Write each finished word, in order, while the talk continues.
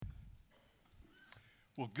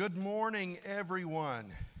Well, good morning, everyone.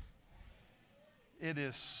 It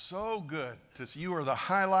is so good to see you. Are the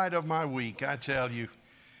highlight of my week, I tell you.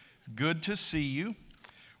 Good to see you.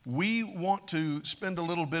 We want to spend a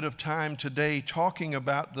little bit of time today talking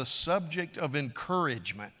about the subject of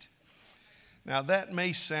encouragement. Now, that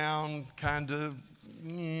may sound kind of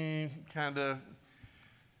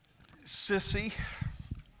sissy.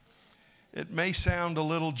 It may sound a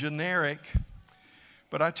little generic.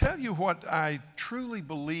 But I tell you what I truly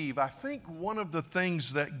believe. I think one of the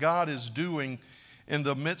things that God is doing in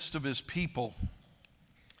the midst of His people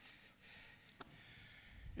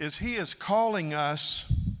is He is calling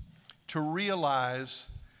us to realize,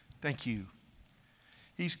 thank you.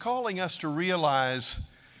 He's calling us to realize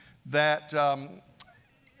that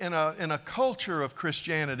in a culture of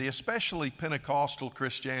Christianity, especially Pentecostal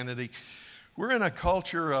Christianity, we're in a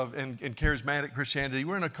culture of, in charismatic Christianity,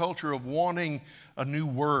 we're in a culture of wanting a new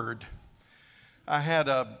word. I had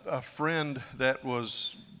a friend that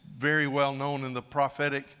was very well known in the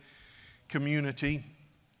prophetic community,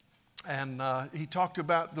 and he talked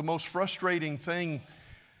about the most frustrating thing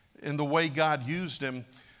in the way God used him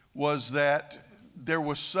was that there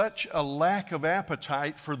was such a lack of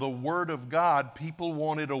appetite for the Word of God. People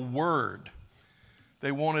wanted a word.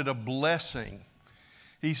 They wanted a blessing.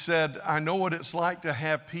 He said, I know what it's like to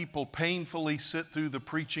have people painfully sit through the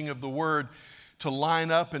preaching of the Word, to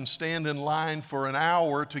line up and stand in line for an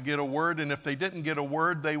hour to get a word, and if they didn't get a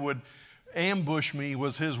word, they would ambush me,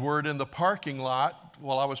 was his word, in the parking lot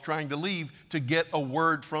while I was trying to leave to get a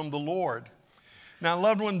word from the Lord. Now,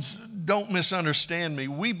 loved ones, don't misunderstand me.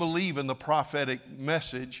 We believe in the prophetic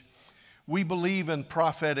message. We believe in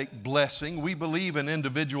prophetic blessing. We believe in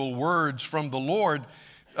individual words from the Lord.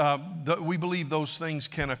 We believe those things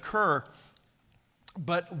can occur,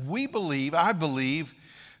 but I believe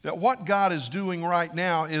that what God is doing right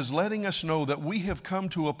now is letting us know that we have come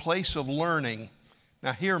to a place of learning.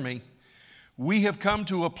 Now hear me. We have come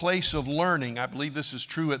to a place of learning. I believe this is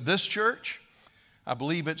true at this church. I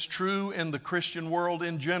believe it's true in the Christian world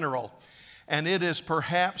in general. And it is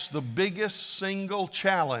perhaps the biggest single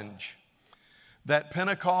challenge that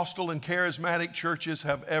Pentecostal and charismatic churches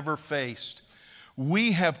have ever faced.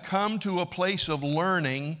 We have come to a place of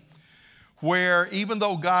learning where even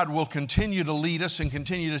though God will continue to lead us and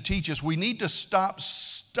continue to teach us, we need to stop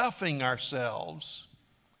stuffing ourselves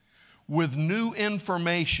with new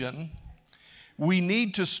information. We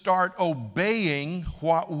need to start obeying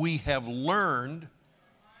what we have learned.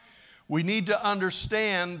 We need to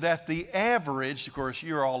understand that the average, of course,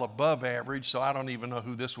 you're all above average, so I don't even know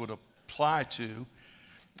who this would apply to,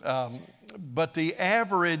 but the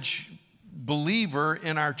average believer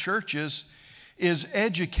in our churches is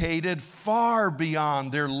educated far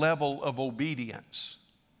beyond their level of obedience.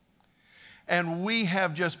 And we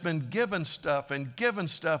have just been given stuff and given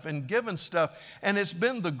stuff and given stuff, and it's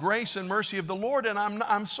been the grace and mercy of the Lord, and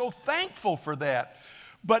I'm so thankful for that.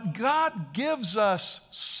 But God gives us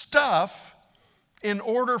stuff in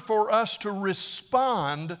order for us to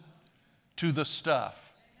respond to the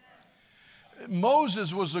stuff.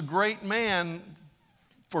 Moses was a great man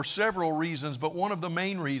for several reasons, but one of the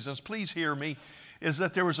main reasons, please hear me, is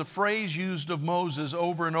that there was a phrase used of Moses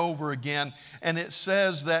over and over again, and it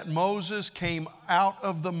says that Moses came out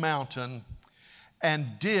of the mountain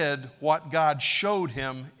and did what God showed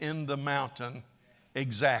him in the mountain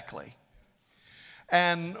exactly.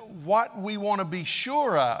 And what we want to be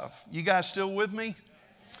sure of, you guys still with me?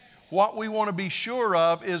 What we want to be sure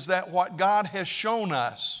of is that what God has shown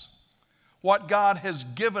us, what God has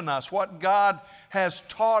given us, what God has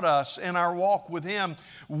taught us in our walk with Him,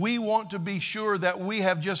 we want to be sure that we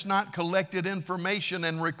have just not collected information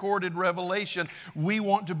and recorded revelation. We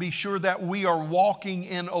want to be sure that we are walking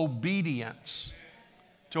in obedience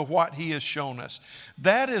to what He has shown us.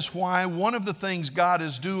 That is why one of the things God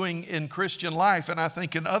is doing in Christian life, and I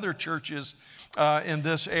think in other churches in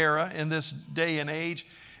this era, in this day and age,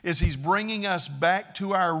 is He's bringing us back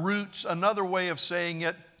to our roots. Another way of saying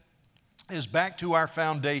it is back to our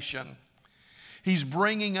foundation. He's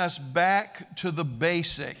bringing us back to the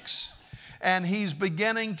basics. And He's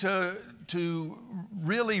beginning to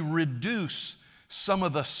really reduce some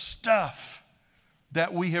of the stuff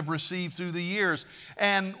that we have received through the years.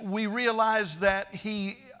 And we realize that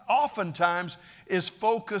He oftentimes is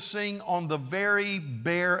focusing on the very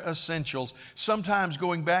bare essentials, sometimes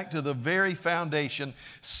going back to the very foundation.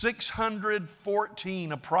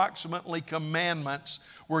 614 approximately commandments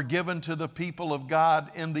were given to the people of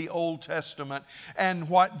God in the Old Testament. And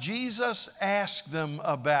what Jesus asked them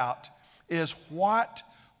about is, what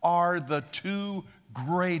are the two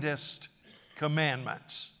greatest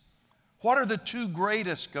commandments? What are the two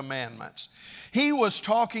greatest commandments? He was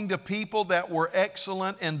talking to people that were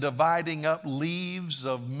excellent in dividing up leaves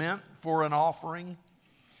of mint for an offering.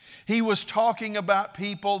 He was talking about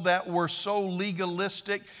people that were so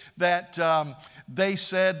legalistic that they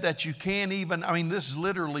said that you can't even, this is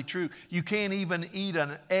literally true, you can't even eat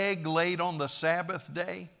an egg laid on the Sabbath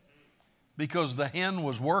day because the hen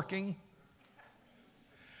was working.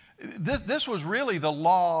 This was really the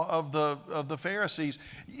law of the Pharisees.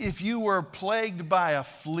 If you were plagued by a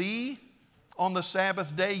flea on the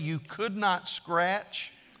Sabbath day, you could not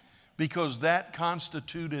scratch because that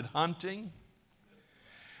constituted hunting.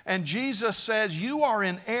 And Jesus says, you are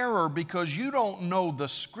in error because you don't know the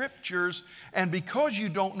Scriptures, and because you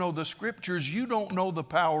don't know the Scriptures, you don't know the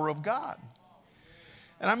power of God.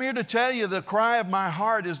 And I'm here to tell you the cry of my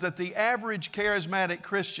heart is that the average charismatic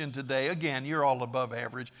Christian today, again, you're all above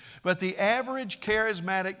average, but the average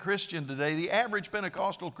charismatic Christian today, the average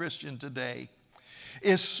Pentecostal Christian today,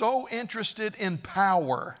 is so interested in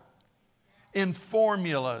power, in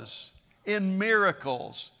formulas, in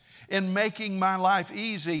miracles, in making my life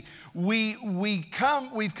easy. We've come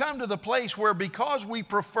to the place where because we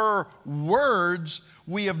prefer words,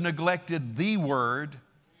 we have neglected the Word.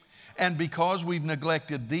 And because we've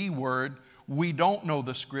neglected the Word, we don't know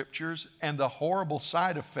the Scriptures, and the horrible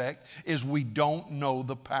side effect is we don't know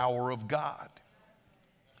the power of God.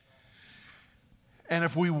 And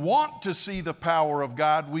if we want to see the power of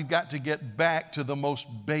God, we've got to get back to the most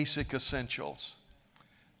basic essentials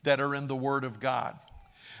that are in the Word of God.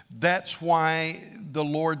 That's why the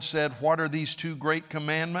Lord said, what are these two great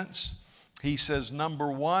commandments? He says,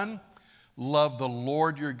 number one, love the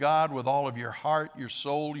Lord your God with all of your heart, your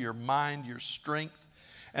soul, your mind, your strength.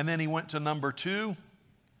 And then he went to number two,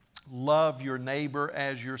 love your neighbor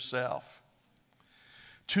as yourself.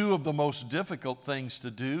 Two of the most difficult things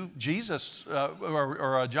to do. Jesus,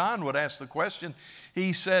 John would ask the question.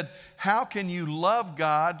 He said, how can you love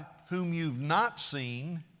God whom you've not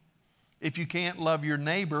seen if you can't love your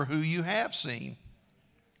neighbor who you have seen?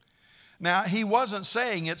 Now, he wasn't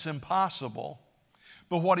saying it's impossible.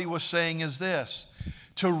 But what he was saying is this: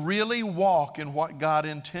 to really walk in what God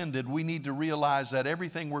intended, we need to realize that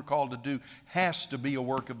everything we're called to do has to be a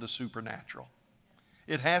work of the supernatural.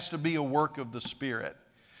 It has to be a work of the Spirit.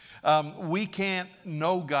 We can't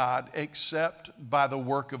know God except by the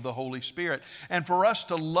work of the Holy Spirit. And for us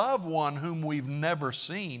to love one whom we've never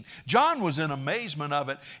seen, John was in amazement of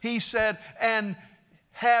it. He said, and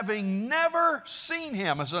having never seen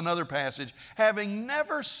him, as another passage, having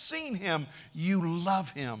never seen him, you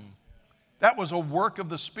love him. That was a work of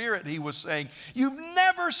the Spirit, he was saying. You've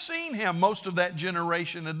never seen him. Most of that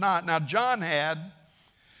generation had not. Now, John had,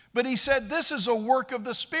 but he said, this is a work of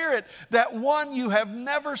the Spirit, that one you have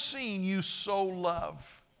never seen, you so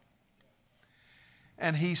love.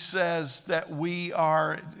 And he says that we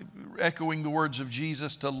are, echoing the words of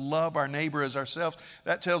Jesus, to love our neighbor as ourselves.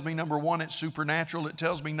 That tells me, number one, it's supernatural. It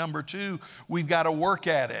tells me, number two, we've got to work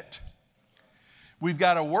at it. We've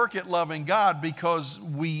got to work at loving God because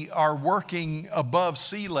we are working above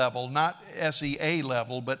sea level, not SEA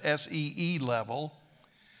level, but SEE level.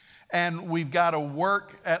 And we've got to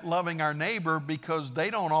work at loving our neighbor because they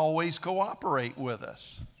don't always cooperate with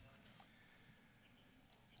us.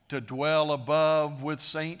 To dwell above with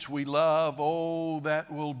saints we love, oh,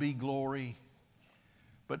 that will be glory.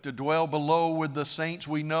 But to dwell below with the saints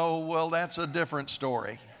we know, well, that's a different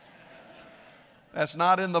story. That's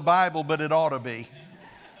not in the Bible, but it ought to be.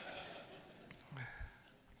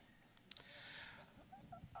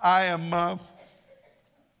 I am,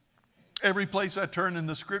 every place I turn in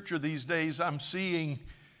the Scripture these days, I'm seeing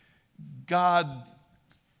God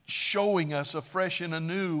showing us afresh and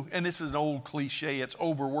anew, and this is an old cliche, it's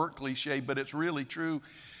overworked cliche, but it's really true.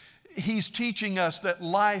 He's teaching us that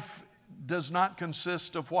life does not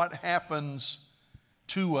consist of what happens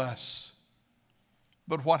to us,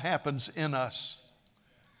 but what happens in us.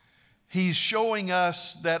 He's showing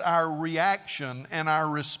us that our reaction and our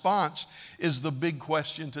response is the big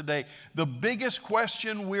question today. The biggest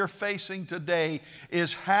question we're facing today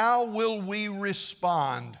is, how will we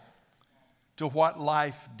respond to what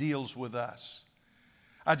life deals with us?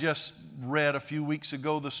 I just read a few weeks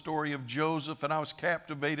ago the story of Joseph, and I was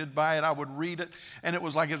captivated by it. I would read it, and it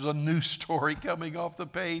was like it was a new story coming off the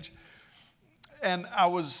page. And I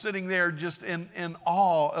was sitting there just in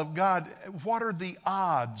awe of God. What are the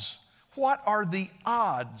odds? What are the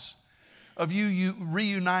odds of you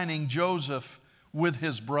reuniting Joseph with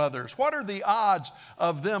his brothers? What are the odds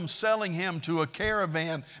of them selling him to a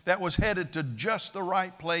caravan that was headed to just the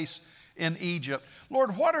right place in Egypt.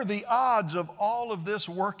 Lord, what are the odds of all of this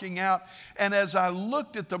working out? And as I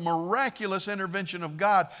looked at the miraculous intervention of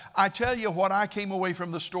God, I tell you what I came away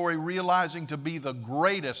from the story realizing to be the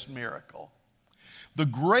greatest miracle. The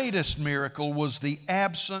greatest miracle was the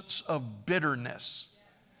absence of bitterness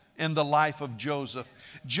in the life of Joseph.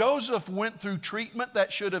 Joseph went through treatment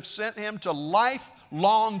that should have sent him to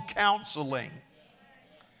lifelong counseling.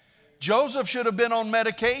 Joseph should have been on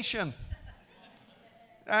medication.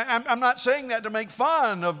 I'm not saying that to make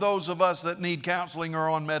fun of those of us that need counseling or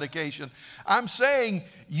on medication. I'm saying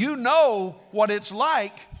you know what it's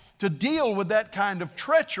like to deal with that kind of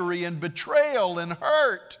treachery and betrayal and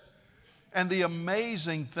hurt. And the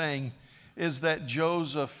amazing thing is that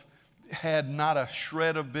Joseph had not a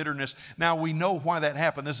shred of bitterness. Now we know why that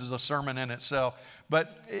happened. This is a sermon in itself.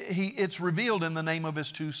 But it's revealed in the name of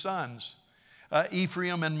his two sons,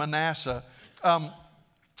 Ephraim and Manasseh.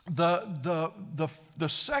 The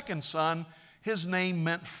second son, his name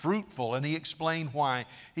meant fruitful, and he explained why.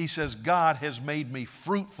 He says, God has made me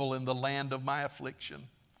fruitful in the land of my affliction.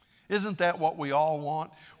 Isn't that what we all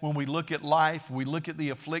want? When we look at life, we look at the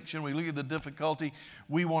affliction, we look at the difficulty,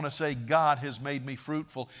 we want to say, God has made me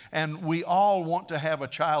fruitful. And we all want to have a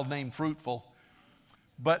child named Fruitful.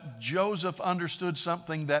 But Joseph understood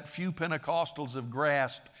something that few Pentecostals have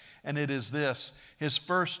grasped, and it is this. His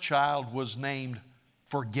first child was named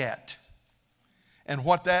Forget. And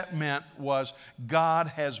what that meant was, God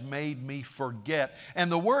has made me forget. And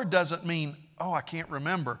the word doesn't mean, oh, I can't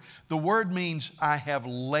remember. The word means I have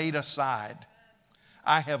laid aside.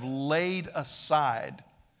 I have laid aside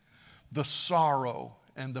the sorrow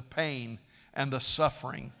and the pain and the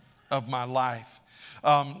suffering of my life.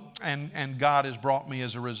 And God has brought me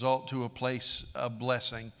as a result to a place of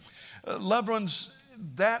blessing. Loved ones,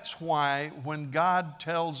 that's why when God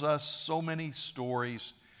tells us so many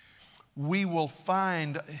stories, we will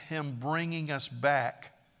find Him bringing us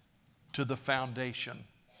back to the foundation.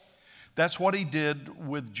 That's what He did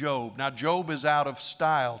with Job. Now, Job is out of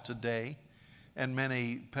style today in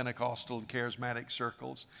many Pentecostal and charismatic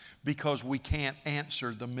circles because we can't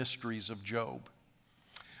answer the mysteries of Job.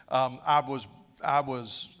 I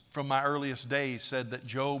was, from my earliest days, said that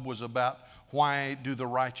Job was about why do the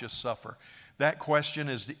righteous suffer? That question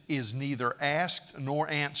is neither asked nor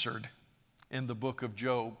answered in the book of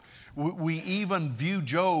Job. We even view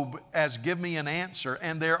Job as give me an answer,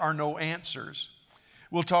 and there are no answers.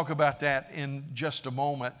 We'll talk about that in just a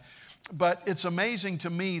moment. But it's amazing to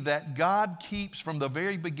me that God keeps from the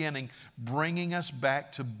very beginning bringing us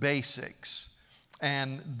back to basics.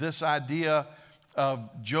 And this idea of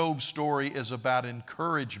Job's story is about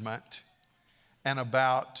encouragement and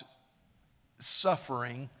about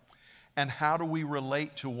suffering. And how do we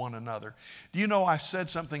relate to one another? Do you know, I said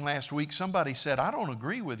something last week. Somebody said, I don't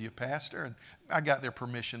agree with you, Pastor. And I got their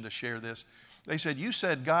permission to share this. They said, you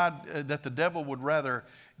said, God, that the devil would rather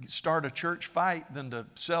start a church fight than to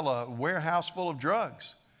sell a warehouse full of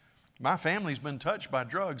drugs. My family's been touched by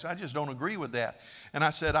drugs. I just don't agree with that. And I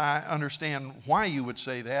said, I understand why you would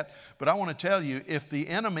say that, but I want to tell you, if the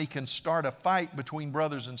enemy can start a fight between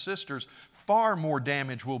brothers and sisters, far more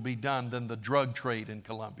damage will be done than the drug trade in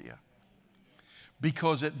Colombia.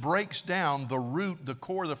 Because it breaks down the root, the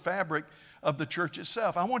core, the fabric of the church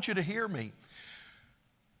itself. I want you to hear me.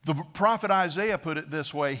 The prophet Isaiah put it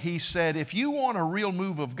this way. He said, if you want a real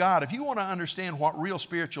move of God, if you want to understand what real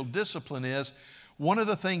spiritual discipline is, one of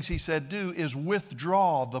the things he said do is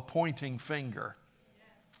withdraw the pointing finger.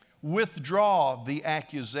 Withdraw the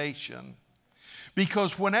accusation.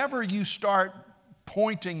 Because whenever you start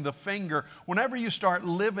pointing the finger, whenever you start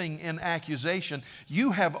living in accusation,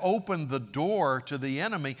 you have opened the door to the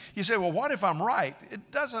enemy. You say, well, what if I'm right?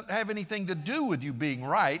 It doesn't have anything to do with you being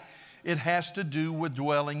right. It has to do with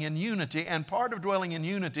dwelling in unity. And part of dwelling in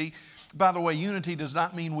unity, by the way, unity does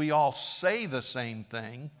not mean we all say the same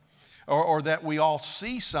thing or that we all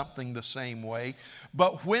see something the same way.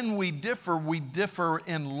 But when we differ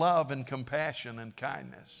in love and compassion and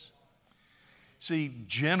kindness. See,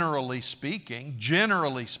 generally speaking,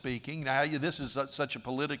 now this is such a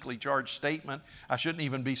politically charged statement, I shouldn't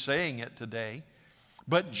even be saying it today,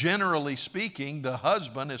 but generally speaking, the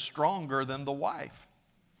husband is stronger than the wife.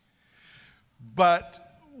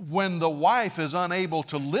 But when the wife is unable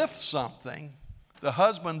to lift something, the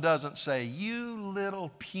husband doesn't say, you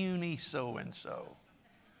little puny so-and-so.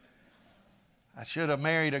 I should have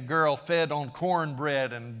married a girl fed on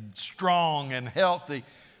cornbread and strong and healthy.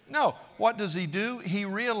 No, what does he do? He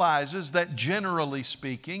realizes that generally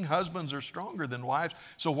speaking, husbands are stronger than wives.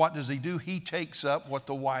 So what does he do? He takes up what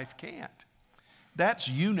the wife can't. That's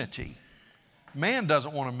unity. Man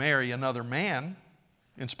doesn't want to marry another man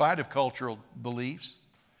in spite of cultural beliefs.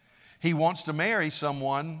 He wants to marry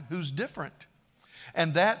someone who's different.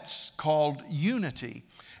 And that's called unity.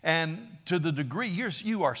 And to the degree,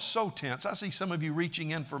 you are so tense. I see some of you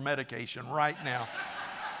reaching in for medication right now.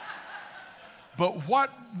 But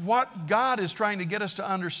what God is trying to get us to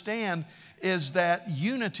understand is that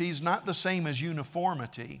unity is not the same as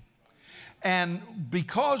uniformity. And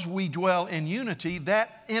because we dwell in unity,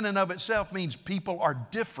 that in and of itself means people are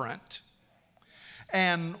different.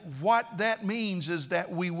 And what that means is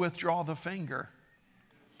that we withdraw the finger.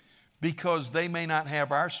 Because they may not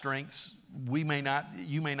have our strengths, you may not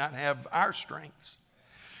have our strengths.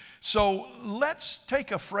 So let's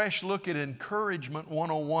take a fresh look at Encouragement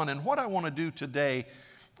 101. And what I want to do today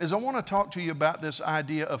is I want to talk to you about this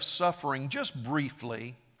idea of suffering just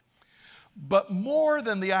briefly. But more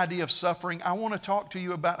than the idea of suffering, I want to talk to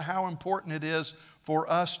you about how important it is for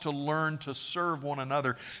us to learn to serve one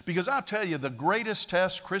another. Because I'll tell you, the greatest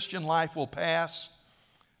test Christian life will pass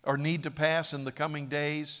or need to pass in the coming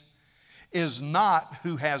days is not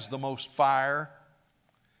who has the most fire,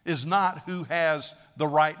 is not who has the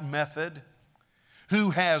right method,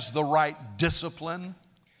 who has the right discipline.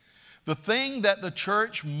 The thing that the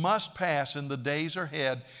church must pass in the days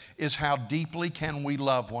ahead is how deeply can we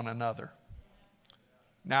love one another.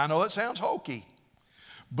 Now, I know it sounds hokey,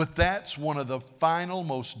 but that's one of the final,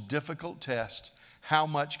 most difficult tests. How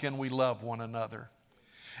much can we love one another?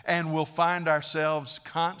 And we'll find ourselves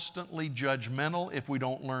constantly judgmental if we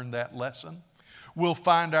don't learn that lesson. We'll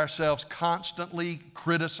find ourselves constantly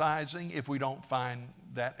criticizing if we don't find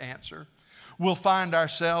that answer. We'll find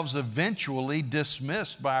ourselves eventually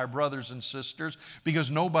dismissed by our brothers and sisters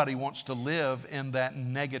because nobody wants to live in that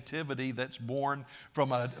negativity that's born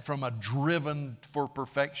from a driven for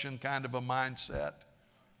perfection kind of a mindset.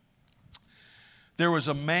 There was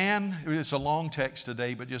a man, it's a long text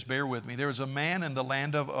today, but just bear with me. There was a man in the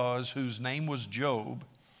land of Uz whose name was Job.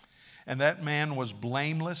 And that man was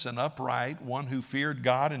blameless and upright, one who feared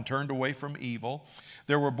God and turned away from evil.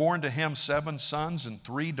 There were born to him 7 sons and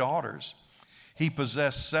 3 daughters. He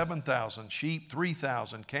possessed 7,000 sheep,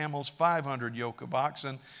 3,000 camels, 500 yoke of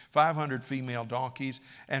oxen, 500 female donkeys,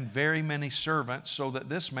 and very many servants, so that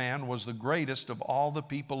this man was the greatest of all the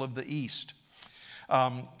people of the East.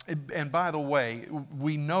 And by the way,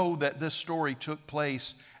 we know that this story took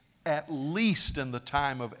place at least in the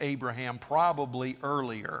time of Abraham, probably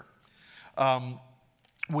earlier.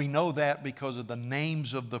 We know that because of the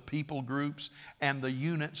names of the people groups and the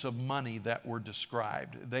units of money that were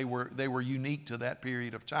described. They were unique to that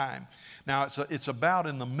period of time. Now, it's about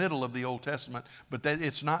in the middle of the Old Testament, but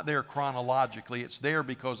it's not there chronologically. It's there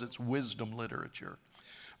because it's wisdom literature.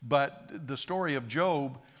 But the story of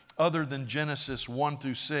Job, other than Genesis 1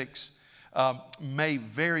 through 6, may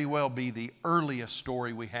very well be the earliest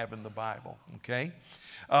story we have in the Bible, okay?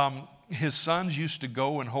 His sons used to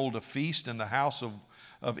go and hold a feast in the house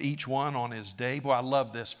of each one on his day. Boy, I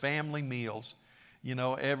love this. Family meals. You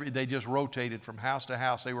know, they just rotated from house to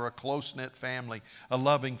house. They were a close-knit family, a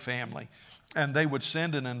loving family. And they would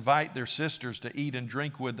send and invite their sisters to eat and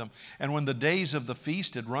drink with them. And when the days of the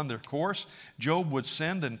feast had run their course, Job would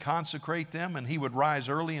send and consecrate them, and he would rise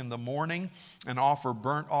early in the morning and offer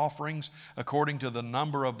burnt offerings according to the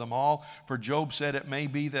number of them all. For Job said, "It may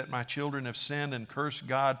be that my children have sinned and cursed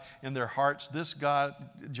God in their hearts." This God,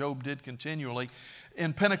 Job did continually.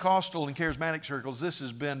 In Pentecostal and charismatic circles, this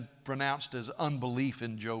has been pronounced as unbelief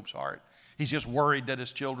in Job's heart. He's just worried that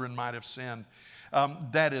his children might have sinned.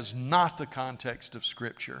 That is not the context of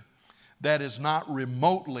Scripture. That is not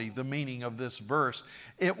remotely the meaning of this verse.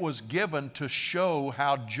 It was given to show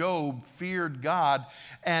how Job feared God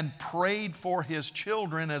and prayed for his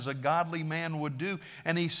children as a godly man would do.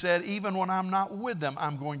 And he said, even when I'm not with them,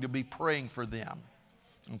 I'm going to be praying for them.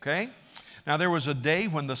 Okay? Now there was a day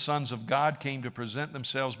when the sons of God came to present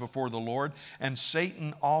themselves before the Lord, and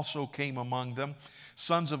Satan also came among them.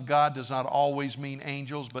 Sons of God does not always mean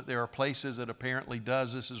angels, but there are places it apparently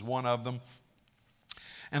does. This is one of them.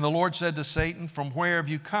 And the Lord said to Satan, "From where have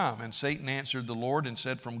you come?" And Satan answered the Lord and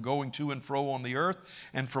said, "From going to and fro on the earth,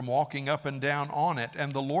 and from walking up and down on it."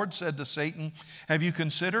 And the Lord said to Satan, "Have you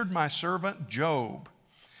considered my servant Job?"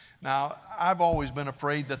 Now, I've always been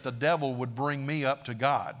afraid that the devil would bring me up to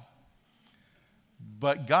God.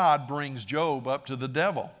 But God brings Job up to the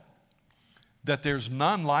devil. That there's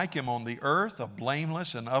none like him on the earth, a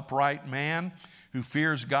blameless and upright man who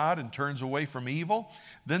fears God and turns away from evil.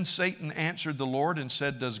 Then Satan answered the Lord and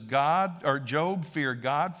said, "Does Job fear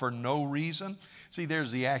God for no reason?" See,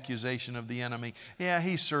 there's the accusation of the enemy. Yeah,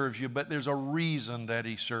 he serves you, but there's a reason that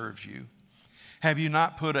he serves you. "Have you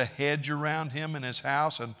not put a hedge around him and his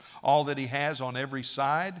house and all that he has on every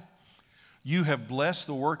side? You have blessed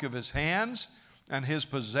the work of his hands. and his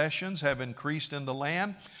possessions have increased in the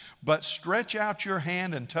land. But stretch out your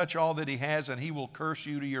hand and touch all that he has, and he will curse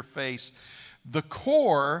you to your face. The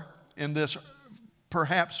core in this,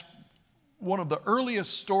 perhaps one of the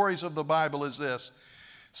earliest stories of the Bible, is this.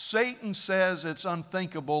 Satan says it's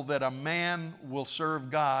unthinkable that a man will serve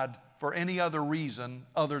God for any other reason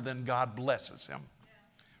other than God blesses him.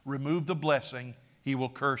 Remove the blessing, he will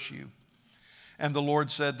curse you. And the Lord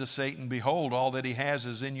said to Satan, behold, all that he has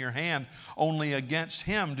is in your hand. Only against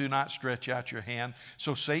him do not stretch out your hand.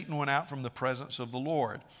 So Satan went out from the presence of the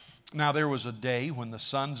Lord. Now there was a day when the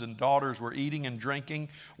sons and daughters were eating and drinking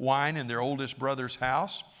wine in their oldest brother's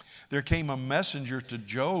house. There came a messenger to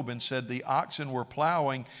Job and said, the oxen were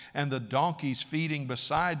plowing and the donkeys feeding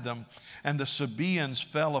beside them. And the Sabaeans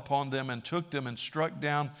fell upon them and took them and struck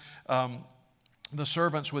down the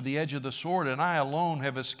servants with the edge of the sword. And I alone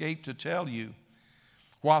have escaped to tell you.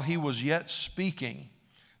 While he was yet speaking,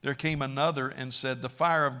 there came another and said, the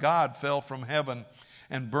fire of God fell from heaven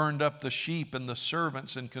and burned up the sheep and the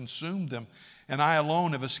servants and consumed them. And I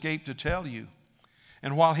alone have escaped to tell you.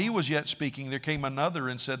 And while he was yet speaking, there came another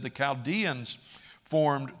and said, the Chaldeans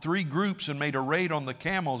formed 3 groups and made a raid on the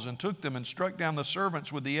camels and took them and struck down the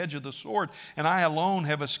servants with the edge of the sword. And I alone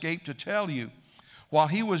have escaped to tell you. While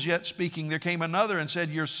he was yet speaking, there came another and said,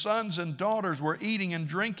 your sons and daughters were eating and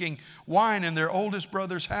drinking wine in their oldest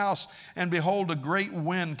brother's house. And behold, a great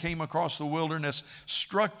wind came across the wilderness,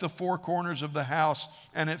 struck the 4 corners of the house,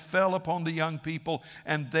 and it fell upon the young people,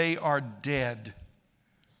 and they are dead.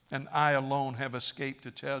 And I alone have escaped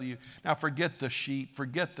to tell you. Now forget the sheep,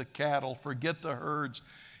 forget the cattle, forget the herds.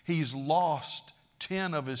 He's lost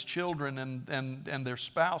 10 of his children and their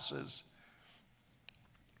spouses.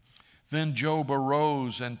 Then Job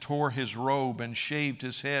arose and tore his robe and shaved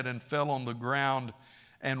his head and fell on the ground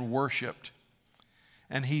and worshiped.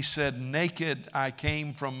 And he said, naked I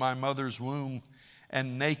came from my mother's womb,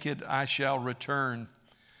 and naked I shall return.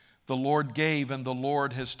 The Lord gave, and the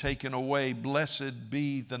Lord has taken away. Blessed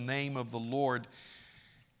be the name of the Lord.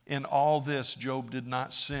 In all this, Job did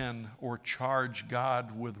not sin or charge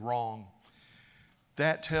God with wrong.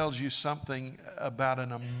 That tells you something about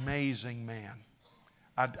an amazing man.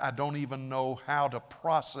 I don't even know how to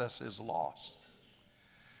process his loss.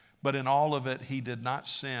 But in all of it, he did not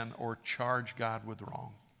sin or charge God with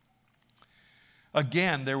wrong.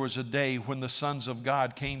 Again, there was a day when the sons of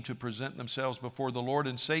God came to present themselves before the Lord,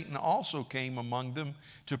 and Satan also came among them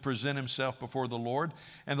to present himself before the Lord.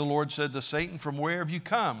 And the Lord said to Satan, from where have you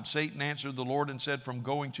come? Satan answered the Lord and said, from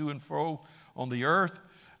going to and fro on the earth.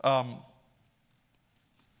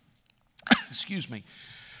 Excuse me.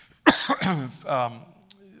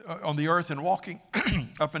 On the earth and walking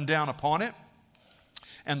up and down upon it.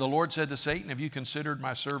 And the Lord said to Satan, have you considered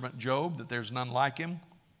my servant Job, that there's none like him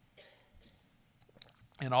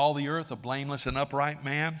in all the earth, a blameless and upright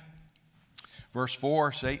man? Verse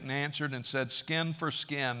 4, Satan answered and said, skin for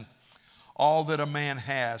skin, all that a man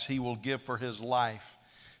has, he will give for his life.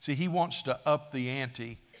 See, he wants to up the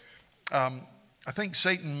ante. I think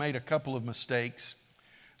Satan made a couple of mistakes.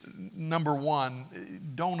 Number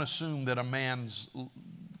one, don't assume that a man's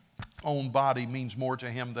own body means more to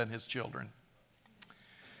him than his children.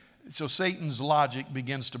 So Satan's logic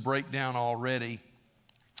begins to break down already.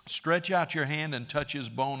 Stretch out your hand and touch his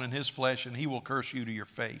bone and his flesh, and he will curse you to your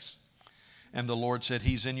face. And the Lord said,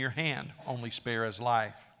 he's in your hand, only spare his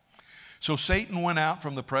life. So Satan went out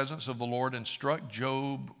from the presence of the Lord and struck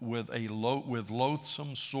Job with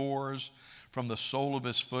loathsome sores from the sole of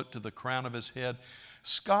his foot to the crown of his head.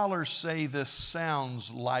 Scholars say this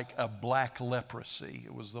sounds like a black leprosy.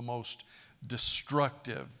 It was the most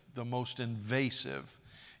destructive, the most invasive.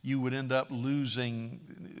 You would end up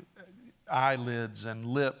losing eyelids and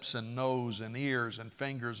lips and nose and ears and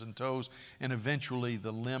fingers and toes, and eventually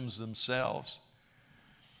the limbs themselves.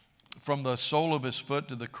 From the sole of his foot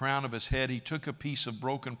to the crown of his head, he took a piece of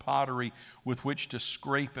broken pottery with which to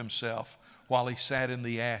scrape himself while he sat in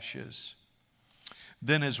the ashes.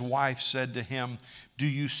 Then his wife said to him, do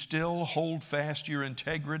you still hold fast your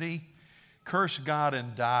integrity? Curse God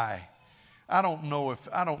and die. I don't know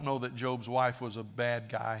that Job's wife was a bad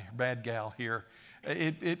gal here.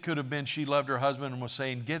 It could have been she loved her husband and was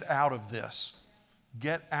saying, get out of this.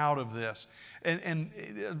 Get out of this. And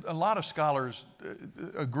a lot of scholars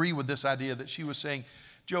agree with this idea that she was saying,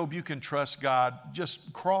 Job, you can trust God.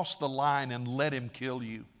 Just cross the line and let him kill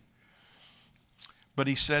you. But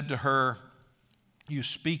he said to her, you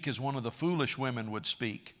speak as one of the foolish women would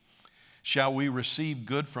speak. Shall we receive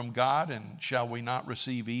good from God, and shall we not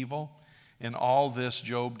receive evil? In all this,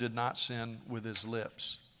 Job did not sin with his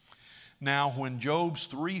lips. Now, when Job's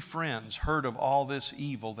 3 friends heard of all this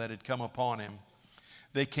evil that had come upon him,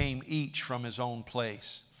 They came each from his own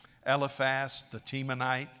place. Eliphaz, the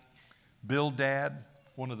Temanite, Bildad,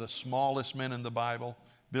 one of the smallest men in the Bible,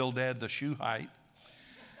 Bildad the Shuhite,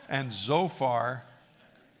 and Zophar,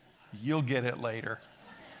 you'll get it later,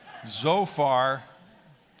 Zophar,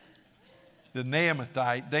 the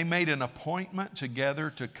Naamathite. They made an appointment together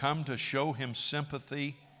to come to show him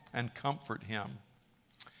sympathy and comfort him.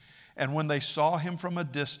 And when they saw him from a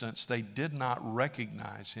distance, they did not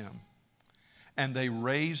recognize him. And they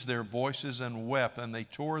raised their voices and wept, and they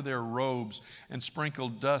tore their robes and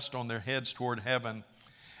sprinkled dust on their heads toward heaven.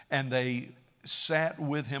 And they sat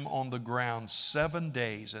with him on the ground 7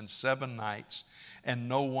 days and 7 nights, and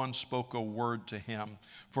no one spoke a word to him,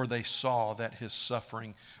 for they saw that his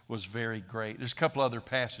suffering was very great. There's a couple other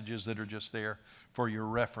passages that are just there for your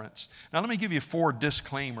reference. Now let me give you 4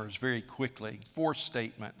 disclaimers very quickly, 4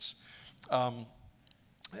 statements.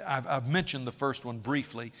 I've mentioned the first one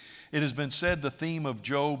briefly. It has been said the theme of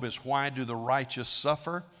Job is, why do the righteous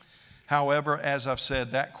suffer? However, as I've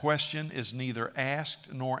said, that question is neither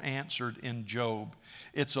asked nor answered in Job.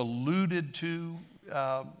 It's alluded to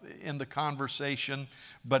in the conversation,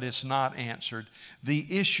 but it's not answered. The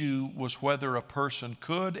issue was whether a person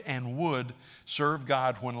could and would serve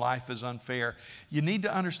God when life is unfair. You need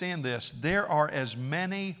to understand this. There are as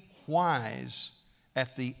many whys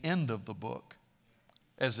at the end of the book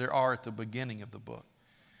as there are at the beginning of the book.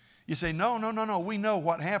 You say, no, we know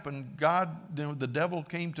what happened. God, the devil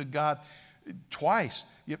came to God twice.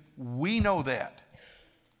 We know that.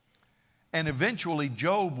 And eventually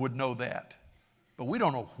Job would know that. But we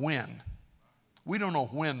don't know when. We don't know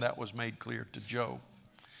when that was made clear to Job.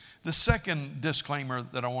 The second disclaimer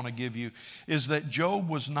that I want to give you is that Job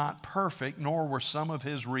was not perfect, nor were some of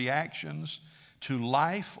his reactions to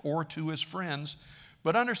life or to his friends.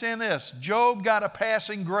 But understand this, Job got a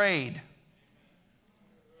passing grade.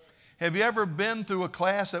 Have you ever been through a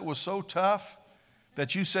class that was so tough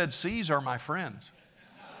that you said, C's are my friends?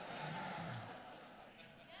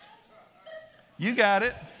 You got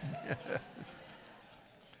it.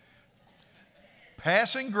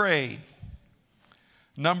 Passing grade.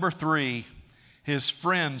 Number 3, his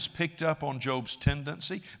friends picked up on Job's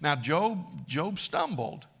tendency. Now, Job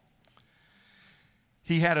stumbled.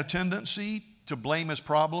 He had a tendency to blame his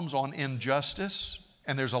problems on injustice,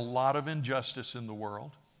 and there's a lot of injustice in the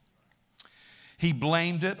world. He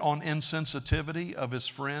blamed it on insensitivity of his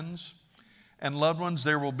friends. And loved ones,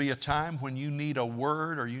 there will be a time when you need a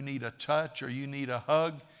word, or you need a touch, or you need a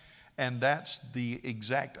hug, and that's the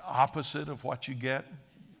exact opposite of what you get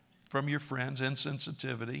from your friends,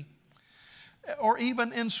 insensitivity, or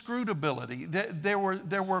even inscrutability.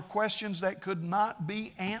 There were questions that could not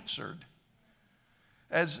be answered.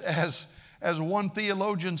 As one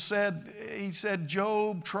theologian said, he said,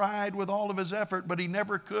 Job tried with all of his effort, but he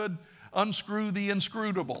never could unscrew the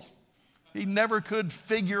inscrutable. He never could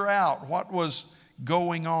figure out what was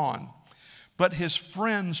going on. But his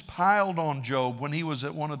friends piled on Job when he was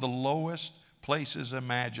at one of the lowest places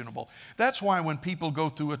imaginable. That's why when people go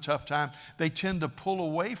through a tough time, they tend to pull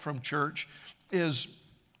away from church, is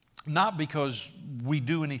not because we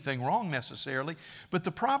do anything wrong necessarily, but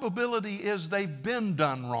the probability is they've been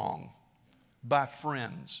done wrong by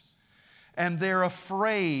friends. And they're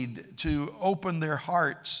afraid to open their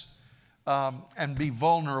hearts and be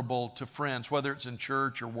vulnerable to friends, whether it's in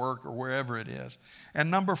church or work or wherever it is. And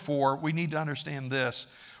number 4, we need to understand this.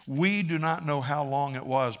 We do not know how long it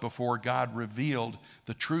was before God revealed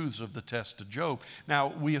the truths of the test to Job.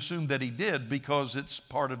 Now, we assume that he did because it's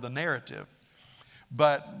part of the narrative.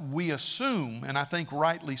 But we assume, and I think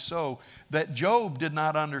rightly so, that Job did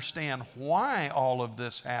not understand why all of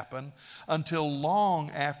this happened until long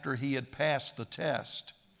after he had passed the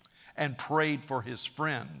test and prayed for his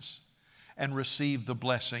friends and received the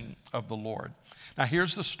blessing of the Lord. Now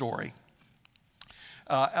here's the story.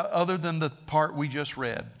 Other than the part we just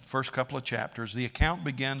read, first couple of chapters, the account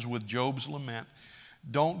begins with Job's lament.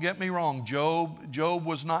 Don't get me wrong, Job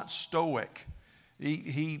was not stoic.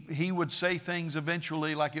 He would say things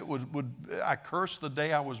eventually like it would I curse the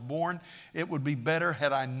day I was born. It would be better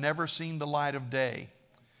had I never seen the light of day.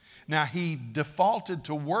 Now he defaulted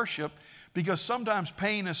to worship because sometimes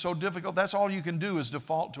pain is so difficult. That's all you can do is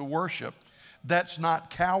default to worship. That's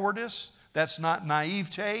not cowardice. That's not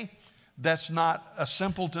naivete. That's not a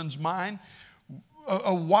simpleton's mind.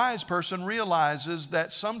 A wise person realizes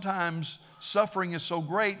that sometimes suffering is so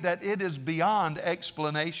great that it is beyond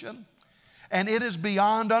explanation and it is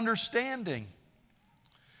beyond understanding.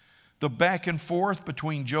 The back and forth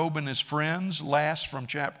between Job and his friends lasts from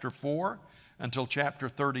chapter 4 until chapter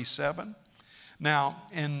 37. Now,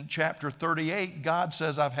 in chapter 38, God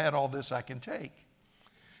says, I've had all this I can take.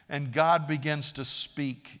 And God begins to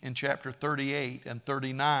speak in chapter 38 and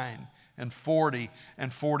 39 and 40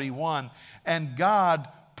 and 41. And God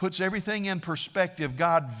puts everything in perspective.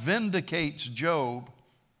 God vindicates Job,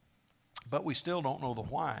 but we still don't know the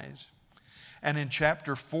whys. And in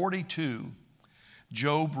chapter 42,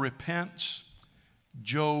 Job repents.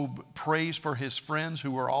 Job prays for his friends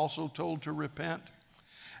who were also told to repent.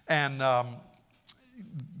 And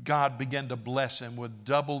God began to bless him with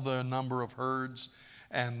double the number of herds,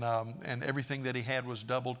 and everything that he had was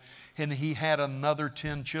doubled. And he had another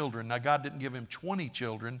 10 children. Now, God didn't give him 20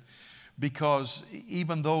 children, because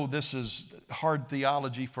even though this is hard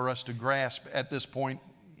theology for us to grasp at this point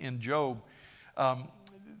in Job,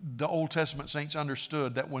 the Old Testament saints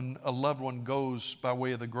understood that when a loved one goes by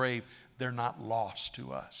way of the grave, they're not lost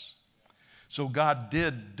to us. So God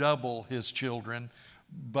did double his children,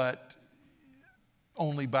 but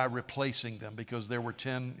only by replacing them, because there were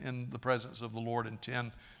 10 in the presence of the Lord and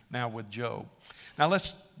 10 now with Job. Now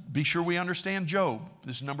let's be sure we understand Job.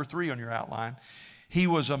 This is number 3 on your outline. He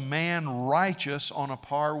was a man righteous on a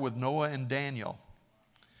par with Noah and Daniel.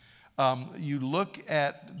 You look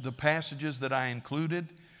at the passages that I included,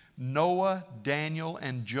 Noah, Daniel,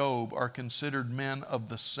 and Job are considered men of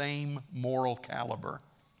the same moral caliber.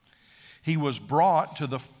 He was brought to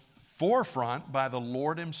the forefront by the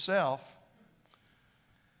Lord himself.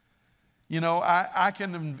 You know, I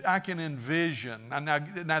can envision,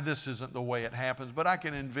 now this isn't the way it happens, but I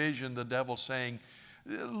can envision the devil saying,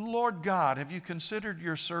 Lord God, have you considered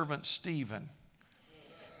your servant Stephen?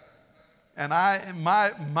 And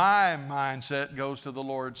my mindset goes to the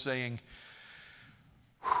Lord saying,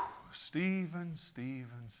 Stephen.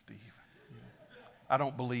 I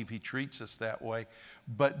don't believe he treats us that way.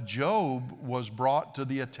 But Job was brought to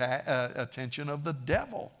the attention of the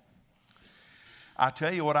devil. I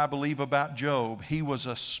tell you what I believe about Job. He was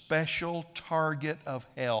a special target of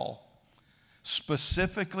hell,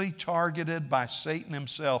 specifically targeted by Satan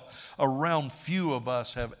himself, a realm few of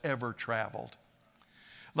us have ever traveled.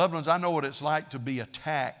 Loved ones, I know what it's like to be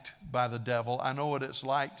attacked by the devil. I know what it's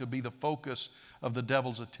like to be the focus of the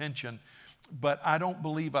devil's attention, but I don't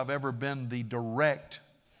believe I've ever been the direct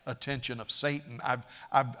attention of Satan.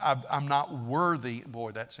 I'm not worthy.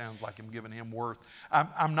 Boy, that sounds like I'm giving him worth.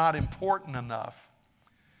 I'm not important enough,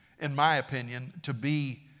 in my opinion, to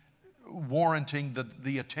be warranting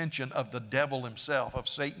the attention of the devil himself, of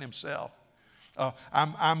Satan himself.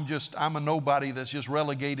 I'm a nobody that's just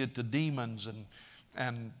relegated to demons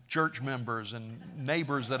and church members and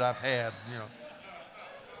neighbors that I've had, you know.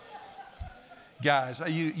 Guys,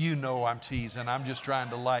 you know I'm teasing. I'm just trying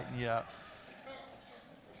to lighten you up.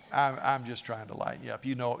 I'm just trying to lighten you up.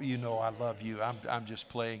 You know I love you. I'm just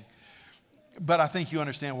playing. But I think you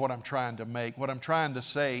understand what I'm trying to make. What I'm trying to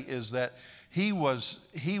say is that he was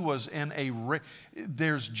in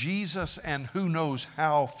there's Jesus and who knows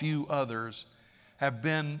how few others have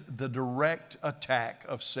been the direct attack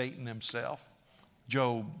of Satan himself.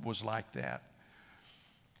 Job was like that.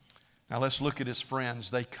 Now let's look at his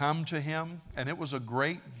friends. They come to him, and it was a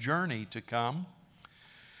great journey to come.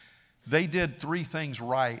 They did 3 things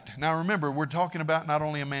right. Now remember, we're talking about not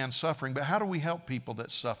only a man suffering, but how do we help people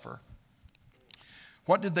that suffer?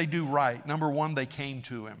 What did they do right? Number 1, they came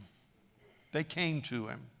to him. They came to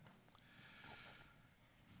him.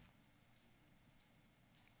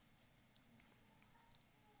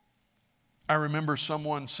 I remember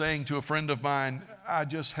someone saying to a friend of mine, I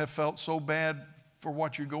just have felt so bad for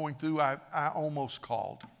what you're going through, I almost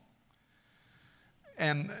called.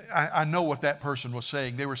 And I know what that person was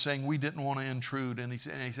saying. They were saying, we didn't want to intrude. And he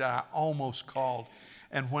said, I almost called.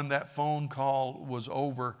 And when that phone call was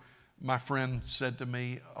over, my friend said to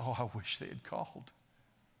me, oh, I wish they had called.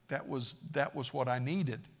 That was what I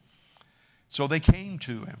needed. So they came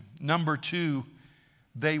to him. Number 2,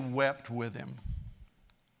 they wept with him.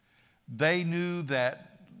 They knew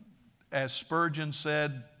that, as Spurgeon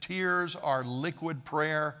said, tears are liquid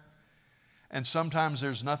prayer, and sometimes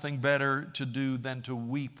there's nothing better to do than to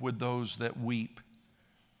weep with those that weep.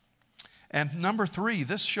 And number 3,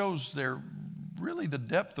 this shows really the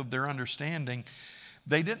depth of their understanding.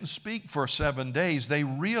 They didn't speak for 7 days. They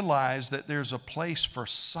realized that there's a place for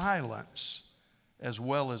silence as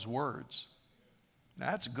well as words.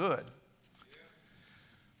 That's good.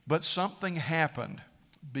 But something happened,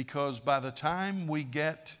 because by the time we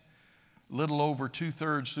get little over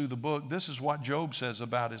 2/3 through the book, this is what Job says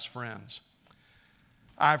about his friends.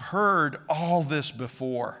 I've heard all this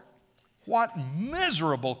before. What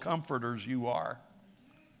miserable comforters you are.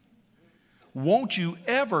 Won't you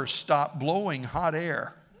ever stop blowing hot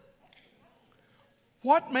air?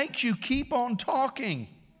 What makes you keep on talking?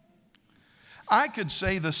 I could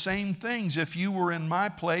say the same things if you were in my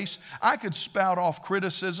place. I could spout off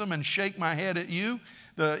criticism and shake my head at you.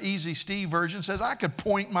 The Easy Steve version says I could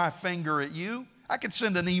point my finger at you. I could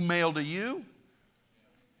send an email to you.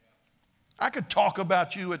 I could talk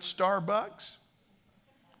about you at Starbucks.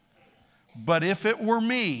 But if it were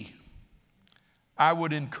me, I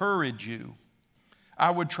would encourage you. I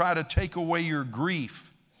would try to take away your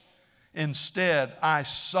grief. Instead, I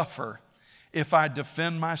suffer if I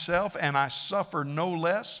defend myself, and I suffer no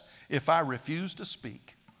less if I refuse to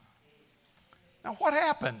speak. Now, what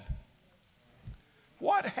happened?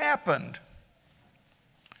 What happened?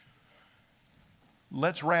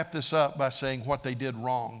 Let's wrap this up by saying what they did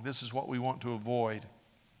wrong. This is what we want to avoid.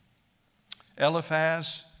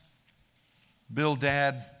 Eliphaz,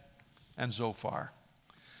 Bildad, and Zophar.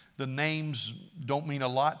 The names don't mean a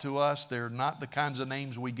lot to us. They're not the kinds of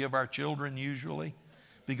names we give our children usually,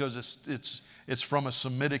 because it's from a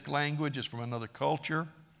Semitic language, it's from another culture.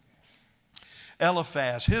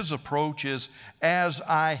 Eliphaz, his approach is, as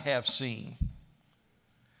I have seen.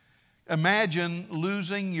 Imagine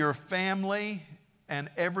losing your family and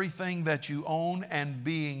everything that you own and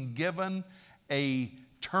being given a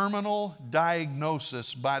terminal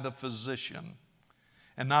diagnosis by the physician.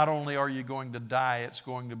 And not only are you going to die, it's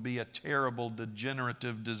going to be a terrible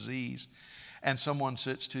degenerative disease. And someone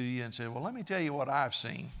sits to you and says, well, let me tell you what I've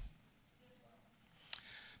seen.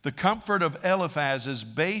 The comfort of Eliphaz is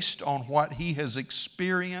based on what he has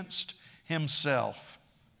experienced himself.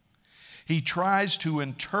 He tries to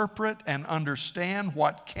interpret and understand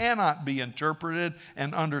what cannot be interpreted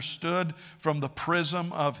and understood from the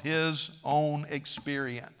prism of his own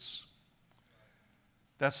experience.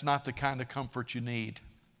 That's not the kind of comfort you need.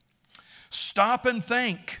 Stop and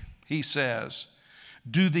think, he says.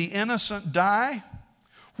 Do the innocent die?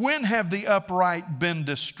 When have the upright been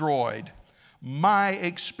destroyed? My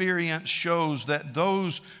experience shows that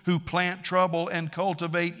those who plant trouble and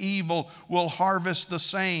cultivate evil will harvest the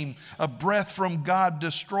same. A breath from God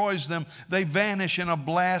destroys them. They vanish in a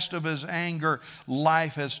blast of His anger.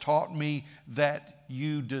 Life has taught me that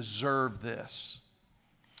you deserve this.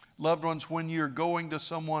 Loved ones, when you're going to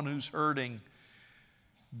someone who's hurting,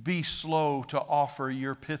 be slow to offer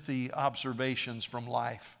your pithy observations from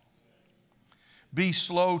life. Be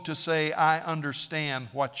slow to say, I understand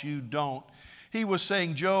what you don't. He was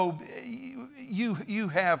saying, Job,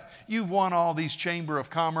 you've won all these Chamber of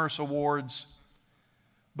Commerce awards,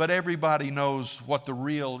 but everybody knows what the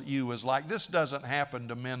real you is like. This doesn't happen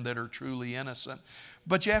to men that are truly innocent.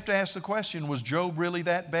 But you have to ask the question, was Job really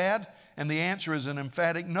that bad? And the answer is an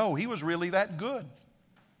emphatic no. He was really that good.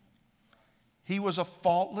 He was a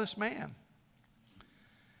faultless man.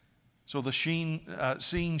 So the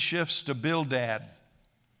scene shifts to Bildad,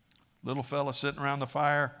 little fella sitting around the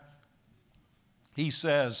fire. He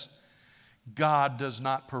says, God does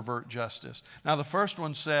not pervert justice. Now the first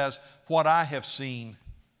one says, what I have seen,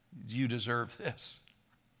 you deserve this.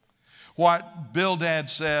 What Bildad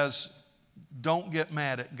says, don't get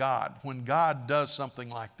mad at God. When God does something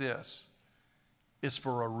like this, it's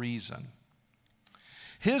for a reason.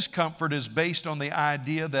 His comfort is based on the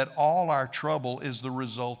idea that all our trouble is the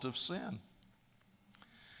result of sin.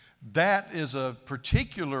 That is a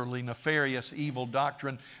particularly nefarious evil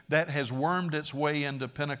doctrine that has wormed its way into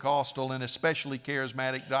Pentecostal and especially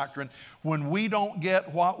charismatic doctrine. When we don't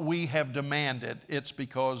get what we have demanded, it's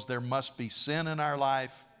because there must be sin in our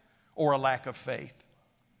life or a lack of faith.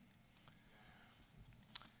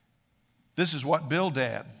 This is what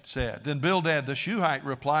Bildad said. Then Bildad the Shuhite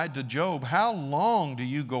replied to Job, how long do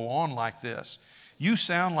you go on like this? You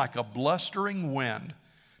sound like a blustering wind.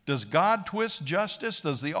 Does God twist justice?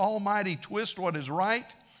 Does the Almighty twist what is right?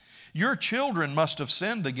 Your children must have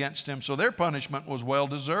sinned against Him, so their punishment was well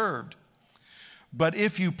deserved. But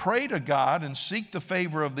if you pray to God and seek the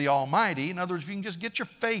favor of the Almighty, in other words, if you can just get your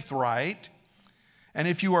faith right, and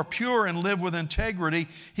if you are pure and live with integrity,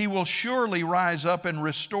 He will surely rise up and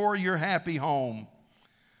restore your happy home.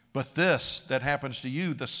 But this that happens to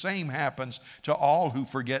you, the same happens to all who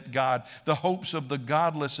forget God. The hopes of the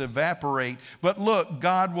godless evaporate. But look,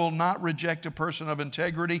 God will not reject a person of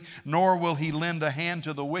integrity, nor will He lend a hand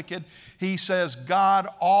to the wicked. He says God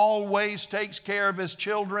always takes care of His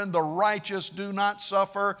children. The righteous do not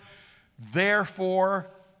suffer. Therefore,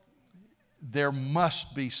 there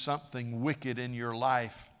must be something wicked in your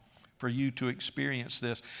life for you to experience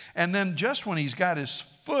this. And then just when he's got his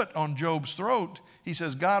foot on Job's throat, he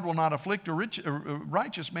says, God will not afflict a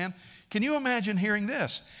righteous man. Can you imagine hearing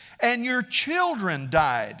this? And your children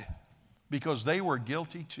died because they were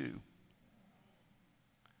guilty too.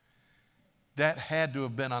 That had to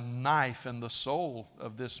have been a knife in the soul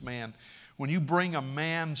of this man. when you bring a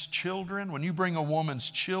man's children, when you bring a woman's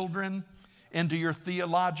children into your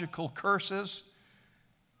theological curses,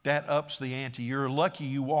 that ups the ante. You're lucky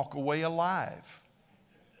you walk away alive.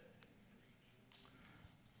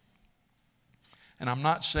 And I'm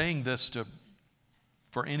not saying this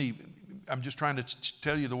I'm just trying to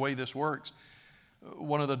tell you the way this works.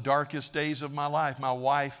 One of the darkest days of my life, my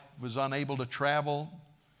wife was unable to travel.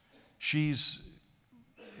 She's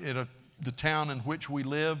in the town in which we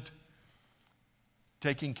lived,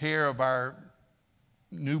 taking care of our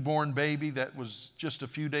newborn baby that was just a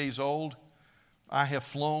few days old. I have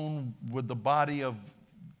flown with the body of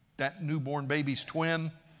that newborn baby's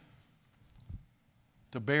twin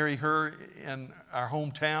to bury her in our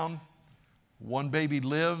hometown. One baby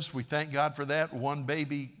lives. We thank God for that. One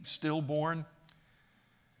baby stillborn.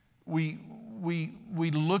 We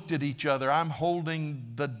looked at each other. I'm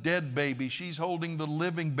holding the dead baby. She's holding the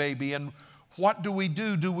living baby. And what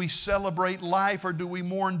do? Do we celebrate life or do we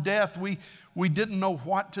mourn death? We didn't know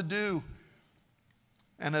what to do.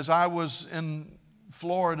 And as I was in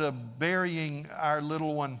Florida burying our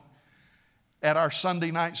little one at our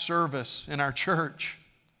Sunday night service in our church,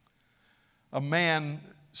 a man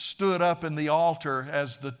stood up in the altar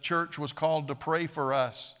as the church was called to pray for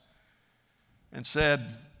us and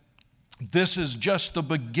said, "This is just the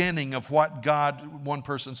beginning of what God," one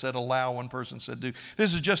person said allow, one person said do.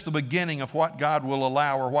 "This is just the beginning of what God will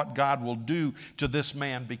allow or what God will do to this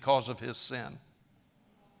man because of his sin."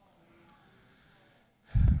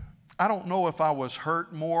 I don't know if I was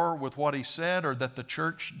hurt more with what he said or that the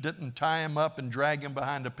church didn't tie him up and drag him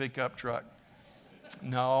behind a pickup truck.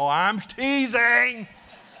 No, I'm teasing.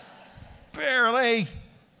 Barely.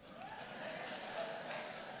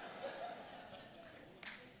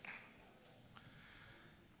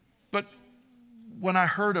 But when I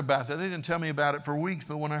heard about that, they didn't tell me about it for weeks,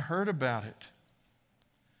 but when I heard about it,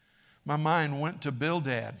 my mind went to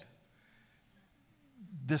Bildad.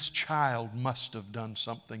 This child must have done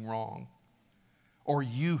something wrong, or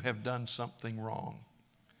you have done something wrong,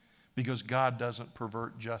 because God doesn't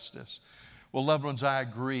pervert justice. Well, loved ones, I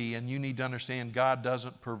agree, and you need to understand God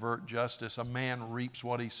doesn't pervert justice. A man reaps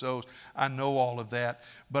what he sows. I know all of that,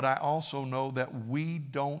 but I also know that we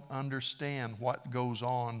don't understand what goes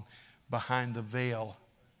on behind the veil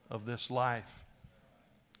of this life.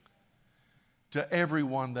 To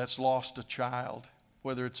everyone that's lost a child,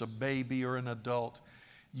 whether it's a baby or an adult,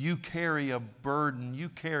 you carry a burden, you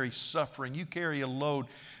carry suffering, you carry a load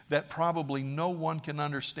that probably no one can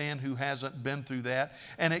understand who hasn't been through that.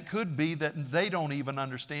 And it could be that they don't even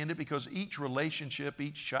understand it because each relationship,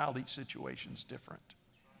 each child, each situation is different.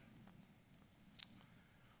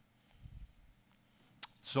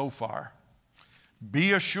 Zophar,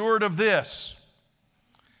 be assured of this.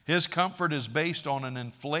 His comfort is based on an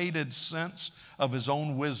inflated sense of his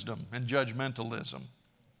own wisdom and judgmentalism.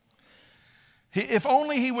 If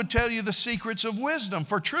only he would tell you the secrets of wisdom,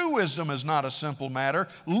 for true wisdom is not a simple matter.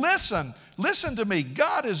 Listen to me.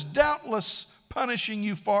 God is doubtless punishing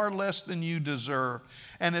you far less than you deserve.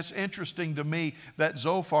 And it's interesting to me that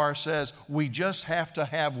Zophar says we just have to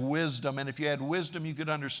have wisdom. And if you had wisdom, you could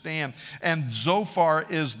understand. And Zophar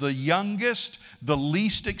is the youngest, the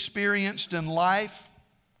least experienced in life.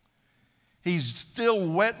 He's still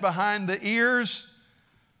wet behind the ears,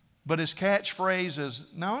 but his catchphrase is,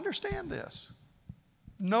 now understand this.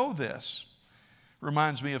 Know this.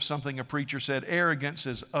 Reminds me of something a preacher said, arrogance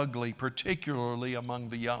is ugly, particularly among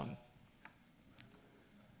the young.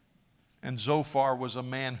 And Zophar was a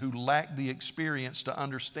man who lacked the experience to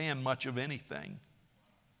understand much of anything.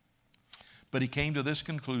 But he came to this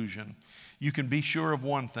conclusion: you can be sure of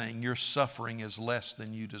one thing, your suffering is less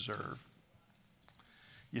than you deserve.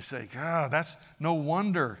 You say, God, that's no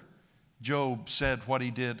wonder Job said what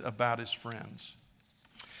he did about his friends.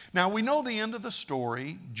 Now, we know the end of the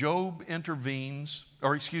story. God intervenes.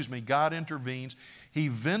 He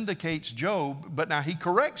vindicates Job, but now he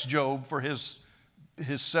corrects Job for his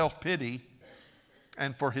self-pity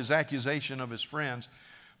and for his accusation of his friends.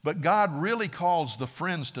 But God really calls the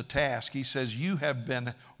friends to task. He says, you have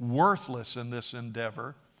been worthless in this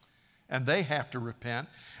endeavor, and they have to repent.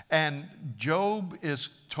 And Job is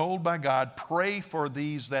told by God, pray for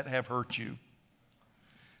these that have hurt you.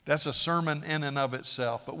 That's a sermon in and of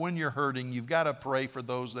itself. But when you're hurting, you've got to pray for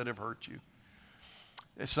those that have hurt you.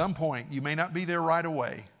 At some point, you may not be there right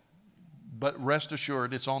away, but rest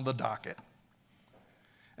assured it's on the docket.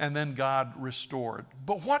 And then God restored.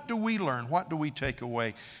 But what do we learn? What do we take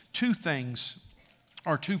away? Two things,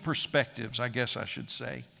 or two perspectives, I guess I should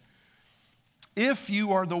say. If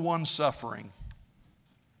you are the one suffering,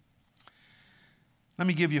 let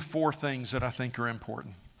me give you four things that I think are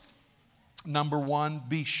important. Number one,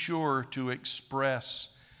 be sure to express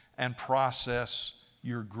and process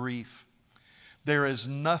your grief. There is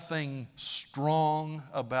nothing strong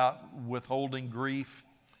about withholding grief.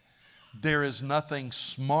 There is nothing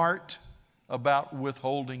smart about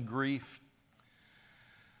withholding grief.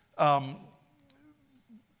 I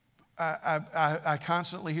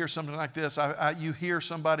constantly hear something like this. You hear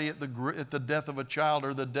somebody at the death of a child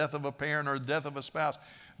or the death of a parent or the death of a spouse.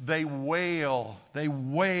 They wail.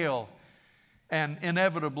 And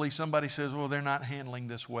inevitably somebody says, well, they're not handling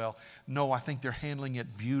this well. No, I think they're handling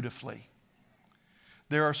it beautifully.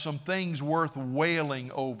 There are some things worth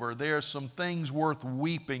wailing over. There are some things worth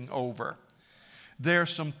weeping over. There are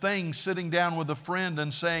some things sitting down with a friend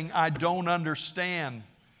and saying, I don't understand.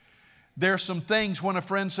 There are some things when a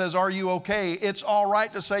friend says, are you okay? It's all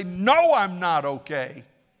right to say, no, I'm not okay.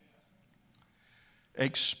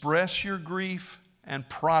 Express your grief and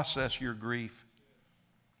process your grief.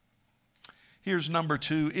 Here's number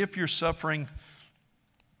two. If you're suffering,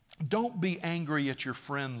 don't be angry at your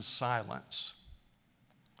friend's silence.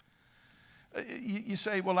 You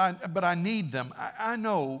say, well, but I need them. I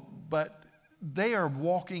know, but they are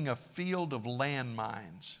walking a field of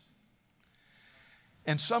landmines.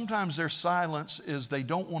 And sometimes their silence is they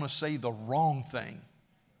don't want to say the wrong thing,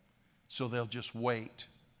 so they'll just wait.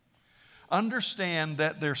 Understand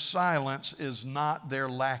that their silence is not their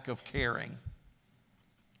lack of caring.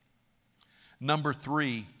 Number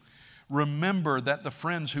three, remember that the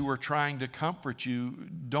friends who are trying to comfort you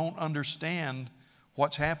don't understand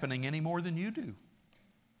what's happening any more than you do.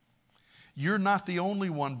 You're not the only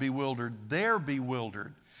one bewildered. They're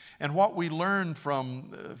bewildered. And what we learned from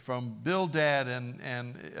Bildad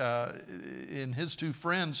and in his two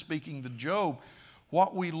friends speaking to Job,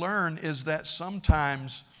 what we learn is that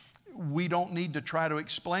sometimes we don't need to try to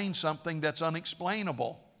explain something that's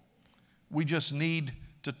unexplainable. We just need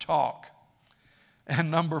to talk. And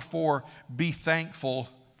number four, be thankful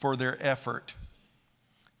for their effort,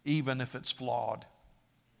 even if it's flawed.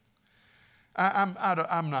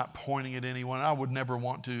 I'm not pointing at anyone. I would never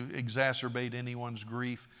want to exacerbate anyone's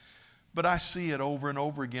grief. But I see it over and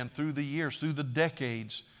over again through the years, through the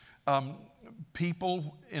decades.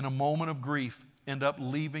 People in a moment of grief end up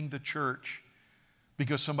leaving the church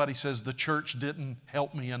because somebody says, the church didn't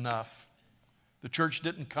help me enough. The church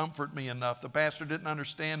didn't comfort me enough. The pastor didn't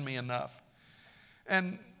understand me enough.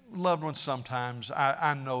 And loved ones, sometimes,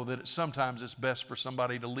 I know that sometimes it's best for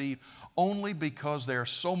somebody to leave only because there are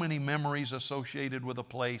so many memories associated with a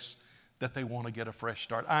place that they want to get a fresh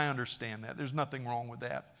start. I understand that. There's nothing wrong with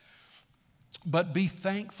that. But be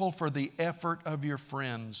thankful for the effort of your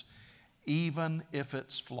friends, even if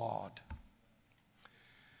it's flawed.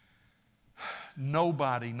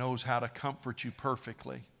 Nobody knows how to comfort you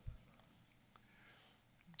perfectly.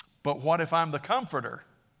 But what if I'm the comforter?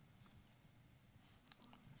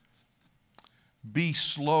 Be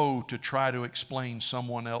slow to try to explain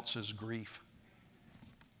someone else's grief.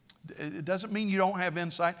 It doesn't mean you don't have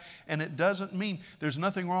insight, and it doesn't mean there's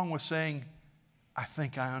nothing wrong with saying, I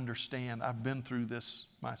think I understand. I've been through this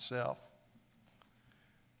myself.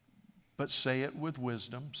 But say it with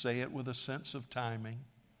wisdom. Say it with a sense of timing.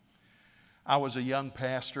 I was a young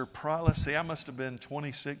pastor. I must have been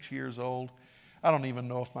 26 years old. I don't even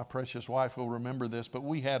know if my precious wife will remember this, but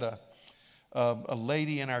we had a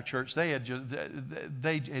lady in our church. They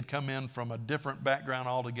had come in from a different background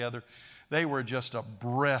altogether. They were just a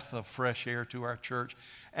breath of fresh air to our church,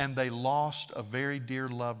 and they lost a very dear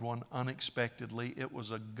loved one unexpectedly. It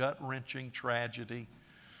was a gut-wrenching tragedy,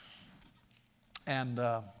 and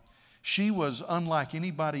she was unlike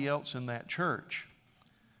anybody else in that church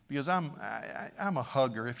because I'm a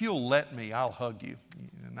hugger. If you'll let me, I'll hug you.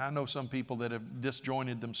 And I know some people that have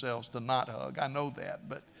disjointed themselves to not hug. I know that,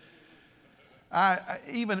 but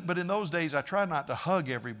but in those days, I tried not to hug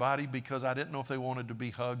everybody because I didn't know if they wanted to be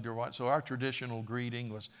hugged or what. So our traditional greeting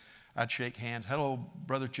was I'd shake hands. Hello,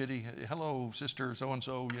 Brother Chitty. Hello, Sister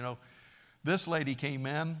so-and-so. You know, this lady came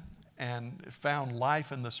in and found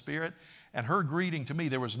life in the Spirit. And her greeting to me,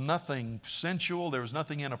 there was nothing sensual. There was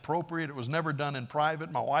nothing inappropriate. It was never done in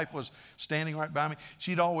private. My wife was standing right by me.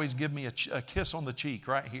 She'd always give me a kiss on the cheek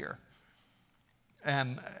right here.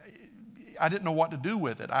 And I didn't know what to do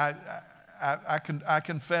with it. I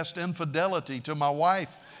confessed infidelity to my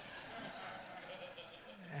wife.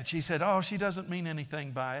 And she said, oh, she doesn't mean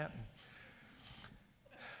anything by it.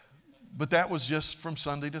 But that was just from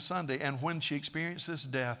Sunday to Sunday. And when she experienced this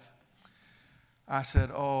death, I said,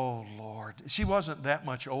 oh, Lord. She wasn't that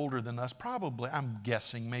much older than us. Probably, I'm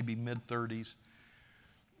guessing, maybe mid-30s.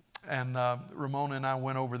 And Ramona and I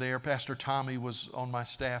went over there. Pastor Tommy was on my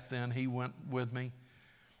staff then. He went with me.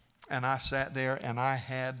 And I sat there and I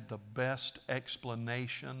had the best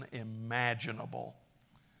explanation imaginable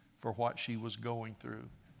for what she was going through.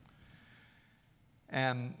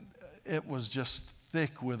 And it was just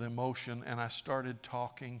thick with emotion, and I started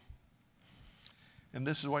talking. And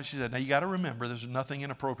this is what she said. Now, you got to remember, there's nothing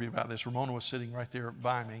inappropriate about this. Ramona was sitting right there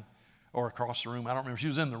by me, or across the room. I don't remember. She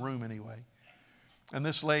was in the room anyway. And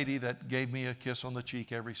this lady that gave me a kiss on the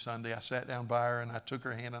cheek every Sunday, I sat down by her and I took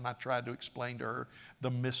her hand and I tried to explain to her the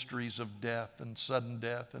mysteries of death and sudden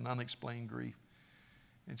death and unexplained grief.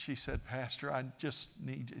 And she said, Pastor, I just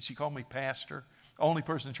need, she called me pastor. The only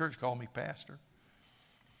person in church called me pastor.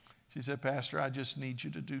 She said, Pastor, I just need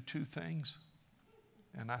you to do two things.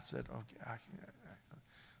 And I said, okay,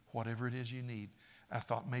 whatever it is you need. I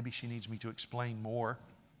thought maybe she needs me to explain more.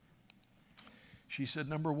 She said,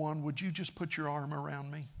 number one, would you just put your arm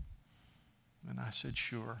around me? And I said,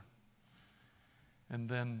 sure. And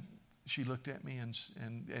then she looked at me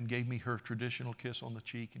and gave me her traditional kiss on the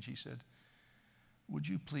cheek. And she said, would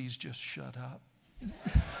you please just shut up?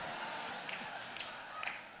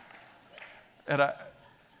 And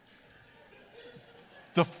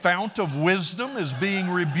the fount of wisdom is being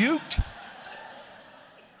rebuked.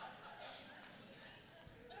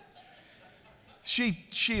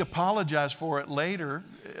 She apologized for it later.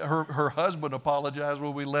 Her husband apologized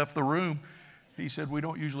when we left the room. He said, we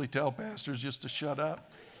don't usually tell pastors just to shut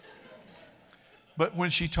up. But when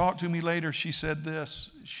she talked to me later, she said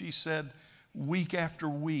this. She said, week after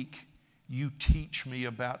week, you teach me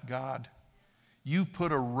about God. You've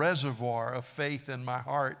put a reservoir of faith in my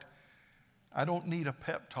heart. I don't need a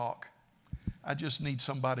pep talk. I just need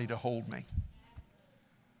somebody to hold me.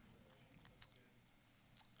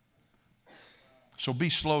 So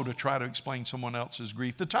be slow to try to explain someone else's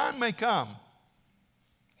grief. The time may come.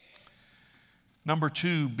 Number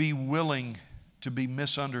two, be willing to be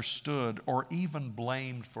misunderstood or even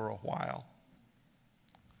blamed for a while.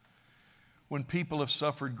 When people have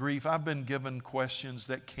suffered grief, I've been given questions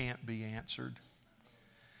that can't be answered.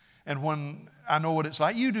 And when I know what it's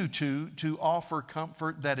like, you do too, to offer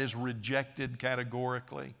comfort that is rejected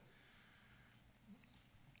categorically.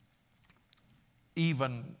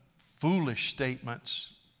 Even foolish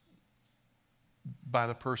statements by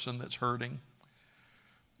the person that's hurting.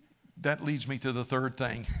 That leads me to the third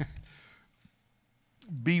thing.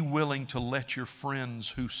 Be willing to let your friends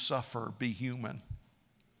who suffer be human.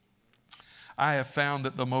 I have found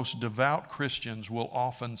that the most devout Christians will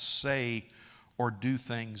often say or do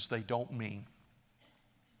things they don't mean.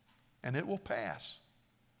 And it will pass.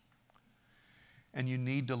 And you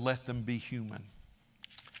need to let them be human.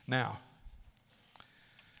 Now,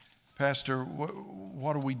 Pastor,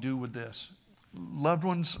 what do we do with this? Loved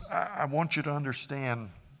ones, I want you to understand,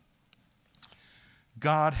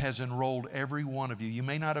 God has enrolled every one of you. You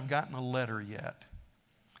may not have gotten a letter yet,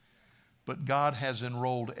 but God has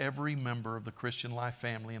enrolled every member of the Christian Life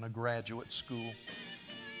family in a graduate school.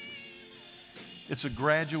 It's a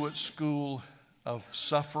graduate school of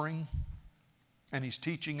suffering, and He's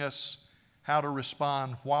teaching us how to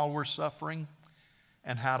respond while we're suffering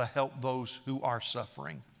and how to help those who are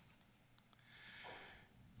suffering.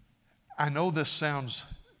 I know this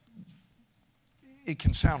it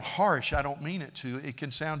can sound harsh. I don't mean it to. It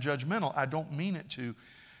can sound judgmental. I don't mean it to.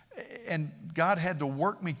 And God had to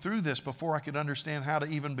work me through this before I could understand how to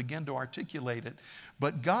even begin to articulate it.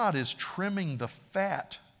 But God is trimming the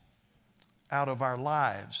fat out of our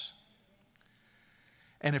lives.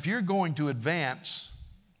 And if you're going to advance,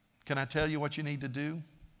 can I tell you what you need to do?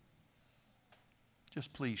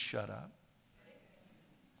 Just please shut up.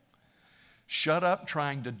 Shut up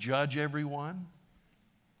trying to judge everyone.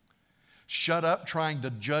 Shut up trying to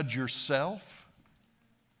judge yourself.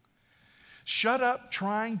 Shut up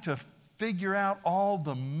trying to figure out all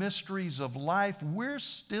the mysteries of life. We're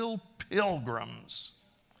still pilgrims.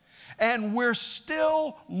 And we're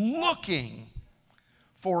still looking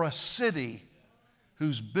for a city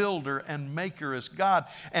whose builder and maker is God.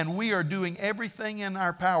 And we are doing everything in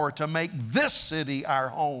our power to make this city our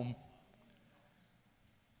home.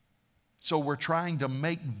 So we're trying to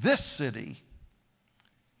make this city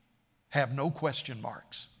have no question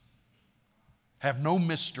marks, have no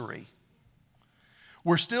mystery.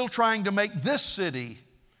 We're still trying to make this city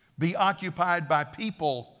be occupied by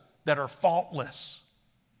people that are faultless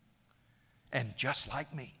and just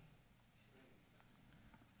like me.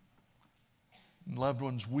 Loved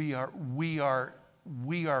ones, we are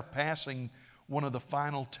passing one of the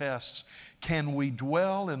final tests. Can we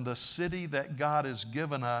dwell in the city that God has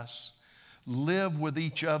given us, live with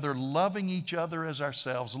each other, loving each other as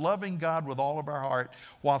ourselves, loving God with all of our heart,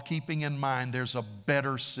 while keeping in mind there's a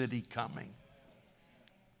better city coming?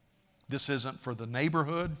 This isn't for the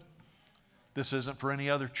neighborhood. This isn't for any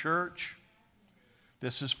other church.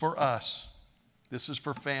 This is for us. This is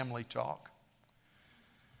for family talk.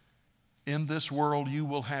 In this world you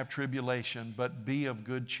will have tribulation, but be of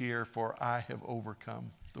good cheer, for I have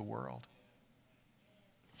overcome the world.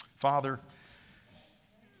 Father,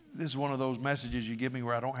 this is one of those messages you give me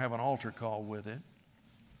where I don't have an altar call with it.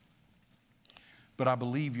 But I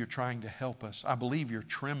believe you're trying to help us. I believe you're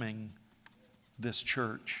trimming this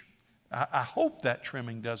church. I hope that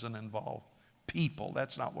trimming doesn't involve people.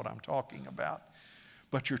 That's not what I'm talking about.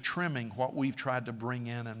 But you're trimming what we've tried to bring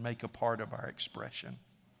in and make a part of our expression.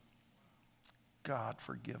 God,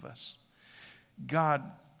 forgive us. God,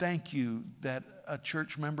 thank you that a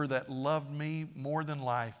church member that loved me more than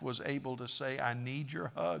life was able to say, I need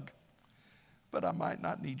your hug, but I might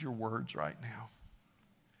not need your words right now.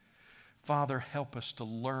 Father, help us to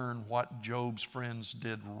learn what Job's friends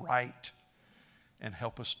did right and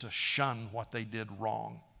help us to shun what they did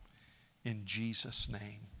wrong. In Jesus'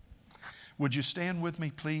 name. Would you stand with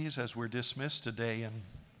me, please, as we're dismissed today? And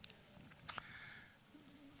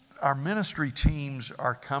our ministry teams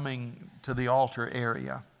are coming to the altar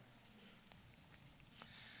area.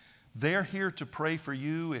 They're here to pray for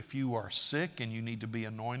you if you are sick and you need to be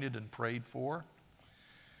anointed and prayed for.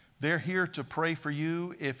 They're here to pray for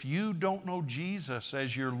you if you don't know Jesus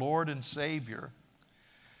as your Lord and Savior.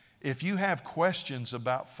 If you have questions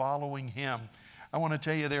about following Him, I want to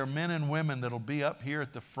tell you there are men and women that will be up here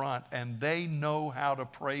at the front and they know how to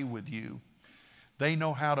pray with you. They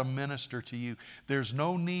know how to minister to you. There's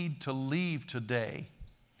no need to leave today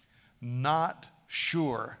not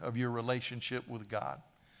sure of your relationship with God.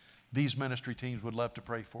 These ministry teams would love to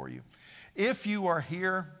pray for you. If you are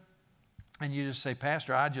here and you just say,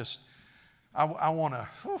 Pastor, I want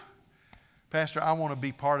to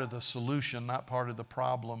be part of the solution, not part of the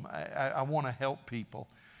problem. I want to help people.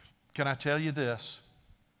 Can I tell you this?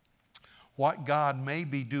 What God may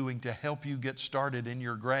be doing to help you get started in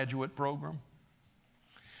your graduate program,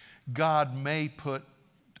 God may put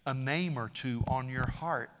a name or two on your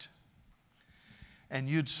heart. And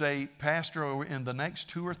you'd say, Pastor, in the next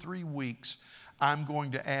 2 or 3 weeks, I'm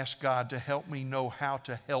going to ask God to help me know how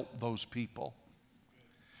to help those people.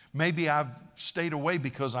 Maybe I've stayed away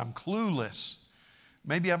because I'm clueless.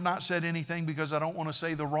 Maybe I've not said anything because I don't want to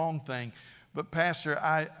say the wrong thing. But Pastor,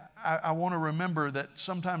 I want to remember that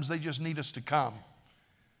sometimes they just need us to come.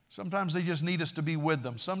 Sometimes they just need us to be with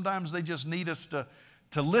them. Sometimes they just need us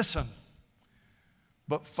to listen.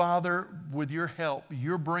 But Father, with your help,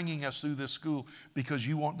 you're bringing us through this school because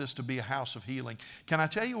you want this to be a house of healing. Can I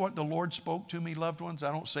tell you what the Lord spoke to me, loved ones?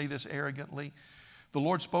 I don't say this arrogantly. The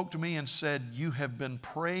Lord spoke to me and said, you have been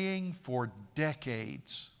praying for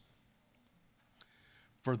decades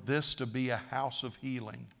for this to be a house of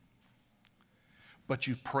healing, but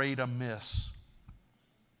you've prayed amiss.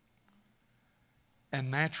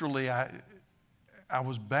 And naturally, I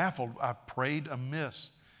was baffled. I've prayed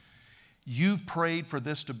amiss. You've prayed for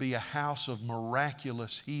this to be a house of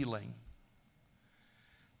miraculous healing.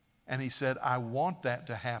 And he said, I want that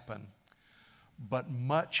to happen, but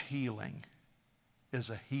much healing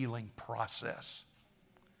is a healing process,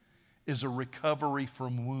 is a recovery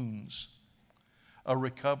from wounds, a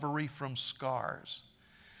recovery from scars.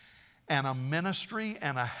 And a ministry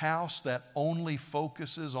and a house that only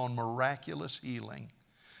focuses on miraculous healing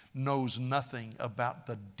knows nothing about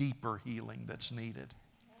the deeper healing that's needed.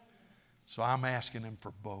 So I'm asking Him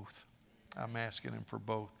for both. I'm asking Him for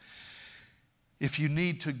both. If you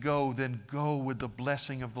need to go, then go with the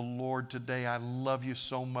blessing of the Lord today. I love you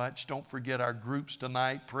so much. Don't forget our groups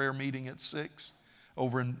tonight, prayer meeting at 6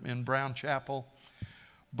 over in Brown Chapel.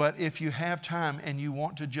 But if you have time and you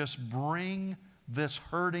want to just bring this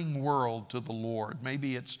hurting world to the Lord,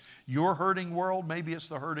 maybe it's your hurting world, maybe it's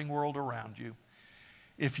the hurting world around you.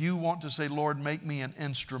 If you want to say, Lord, make me an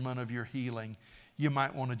instrument of your healing, you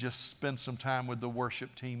might want to just spend some time with the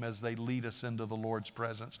worship team as they lead us into the Lord's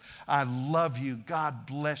presence. I love you. God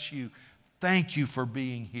bless you. Thank you for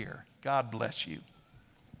being here. God bless you.